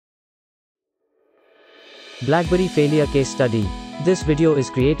Blackberry Failure Case Study. This video is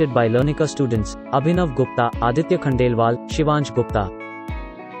created by Learneca students, Abhinav Gupta, Aditya Khandelwal, Shivansh Gupta.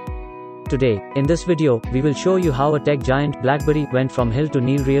 Today, in this video, we will show you how a tech giant Blackberry went from hill to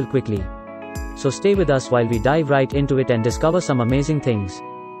kneel real quickly. So stay with us while we dive right into it and discover some amazing things.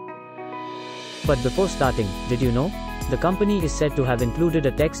 But before starting, did you know? The company is said to have included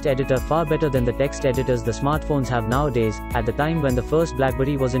a text editor far better than the text editors the smartphones have nowadays, at the time when the first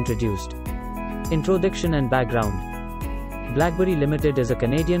Blackberry was introduced. Introduction and background. Blackberry Limited is a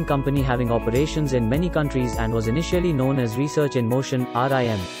Canadian company having operations in many countries and was initially known as Research in Motion,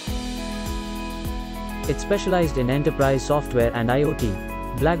 RIM. It specialized in enterprise software and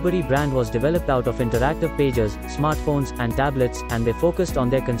IoT. Blackberry brand was developed out of interactive pages, smartphones, and tablets, and they focused on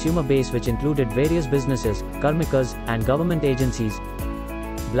their consumer base, which included various businesses, carmakers, and government agencies.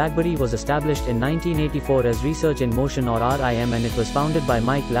 Blackberry was established in 1984 as Research in Motion or RIM, and it was founded by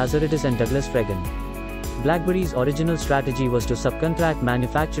Mike Lazaridis and Douglas Fregan. Blackberry's original strategy was to subcontract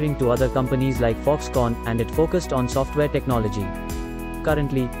manufacturing to other companies like Foxconn, and it focused on software technology.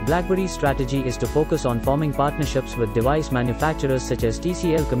 Currently, Blackberry's strategy is to focus on forming partnerships with device manufacturers such as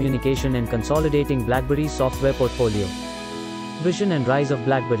TCL Communication and consolidating Blackberry's software portfolio. Vision and rise of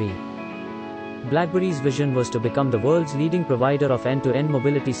Blackberry. Blackberry's vision was to become the world's leading provider of end-to-end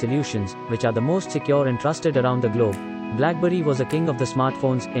mobility solutions, which are the most secure and trusted around the globe. Blackberry was a king of the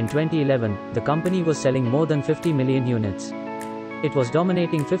smartphones. In 2011, the company was selling more than 50 million units. It was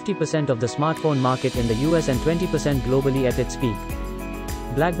dominating 50% of the smartphone market in the US and 20% globally at its peak.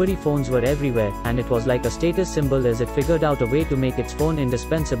 Blackberry phones were everywhere, and it was like a status symbol as it figured out a way to make its phone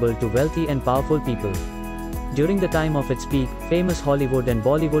indispensable to wealthy and powerful people. During the time of its peak, famous Hollywood and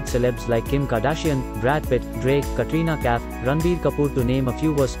Bollywood celebs like Kim Kardashian, Brad Pitt, Drake, Katrina Kaif, Ranbir Kapoor to name a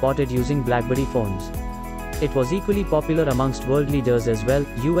few were spotted using Blackberry phones. It was equally popular amongst world leaders as well,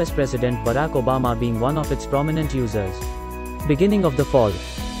 US President Barack Obama being one of its prominent users. Beginning of the fall.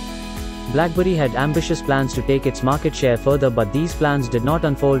 Blackberry had ambitious plans to take its market share further, but these plans did not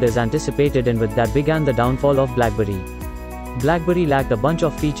unfold as anticipated, and with that began the downfall of Blackberry. Blackberry lacked a bunch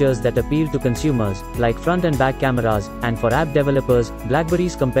of features that appealed to consumers, like front and back cameras, and for app developers,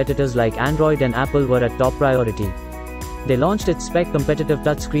 Blackberry's competitors like Android and Apple were at top priority. They launched its spec-competitive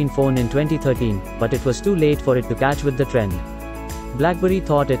touchscreen phone in 2013, but it was too late for it to catch with the trend. Blackberry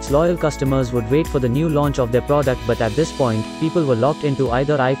thought its loyal customers would wait for the new launch of their product, but at this point, people were locked into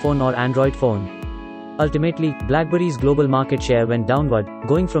either iPhone or Android phone. Ultimately, Blackberry's global market share went downward,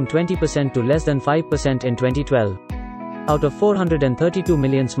 going from 20% to less than 5% in 2012. Out of 432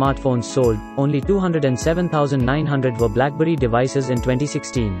 million smartphones sold, only 207,900 were Blackberry devices in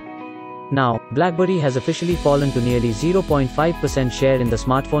 2016. Now, Blackberry has officially fallen to nearly 0.5% share in the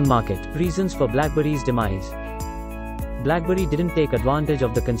smartphone market. Reasons for Blackberry's demise. Blackberry didn't take advantage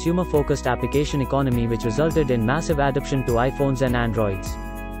of the consumer-focused application economy, which resulted in massive adoption to iPhones and Androids.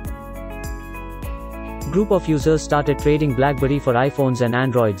 Group of users started trading Blackberry for iPhones and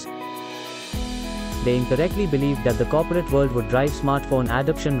Androids. They incorrectly believed that the corporate world would drive smartphone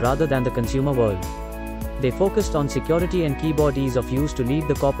adoption rather than the consumer world. They focused on security and keyboard ease of use to lead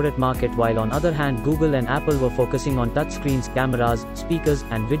the corporate market, while on other hand Google and Apple were focusing on touchscreens, cameras, speakers,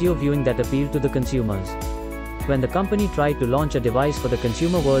 and video viewing that appealed to the consumers. When the company tried to launch a device for the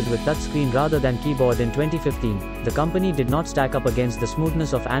consumer world with touchscreen rather than keyboard in 2015, the company did not stack up against the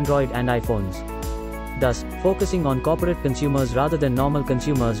smoothness of Android and iPhones. Thus, focusing on corporate consumers rather than normal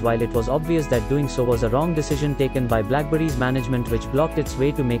consumers, while it was obvious that doing so was a wrong decision taken by Blackberry's management, which blocked its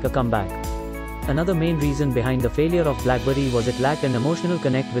way to make a comeback. Another main reason behind the failure of Blackberry was it lacked an emotional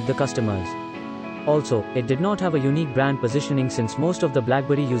connect with the customers. Also, it did not have a unique brand positioning, since most of the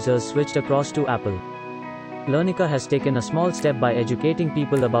Blackberry users switched across to Apple. Learneca has taken a small step by educating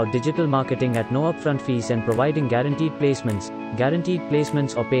people about digital marketing at no upfront fees and providing guaranteed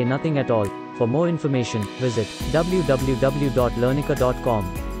placements or pay nothing at all. For more information, visit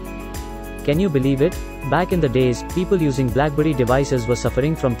www.learneca.com. Can you believe it? Back in the days, people using Blackberry devices were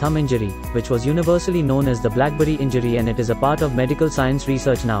suffering from thumb injury, which was universally known as the Blackberry injury, and it is a part of medical science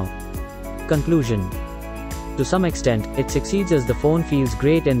research now. Conclusion. To some extent, it succeeds as the phone feels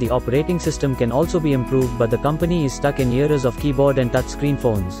great and the operating system can also be improved, but the company is stuck in eras of keyboard and touchscreen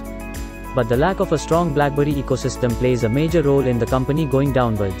phones. But the lack of a strong Blackberry ecosystem plays a major role in the company going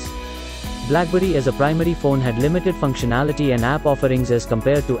downwards. Blackberry as a primary phone had limited functionality and app offerings as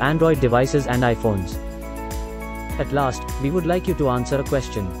compared to Android devices and iPhones. At last, we would like you to answer a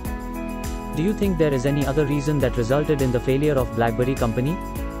question. Do you think there is any other reason that resulted in the failure of Blackberry company?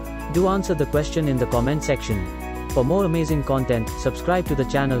 Do answer the question in the comment section. For more amazing content, subscribe to the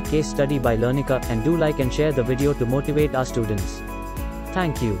channel Case Study by Learneca, and do like and share the video to motivate our students.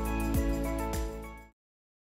 Thank you.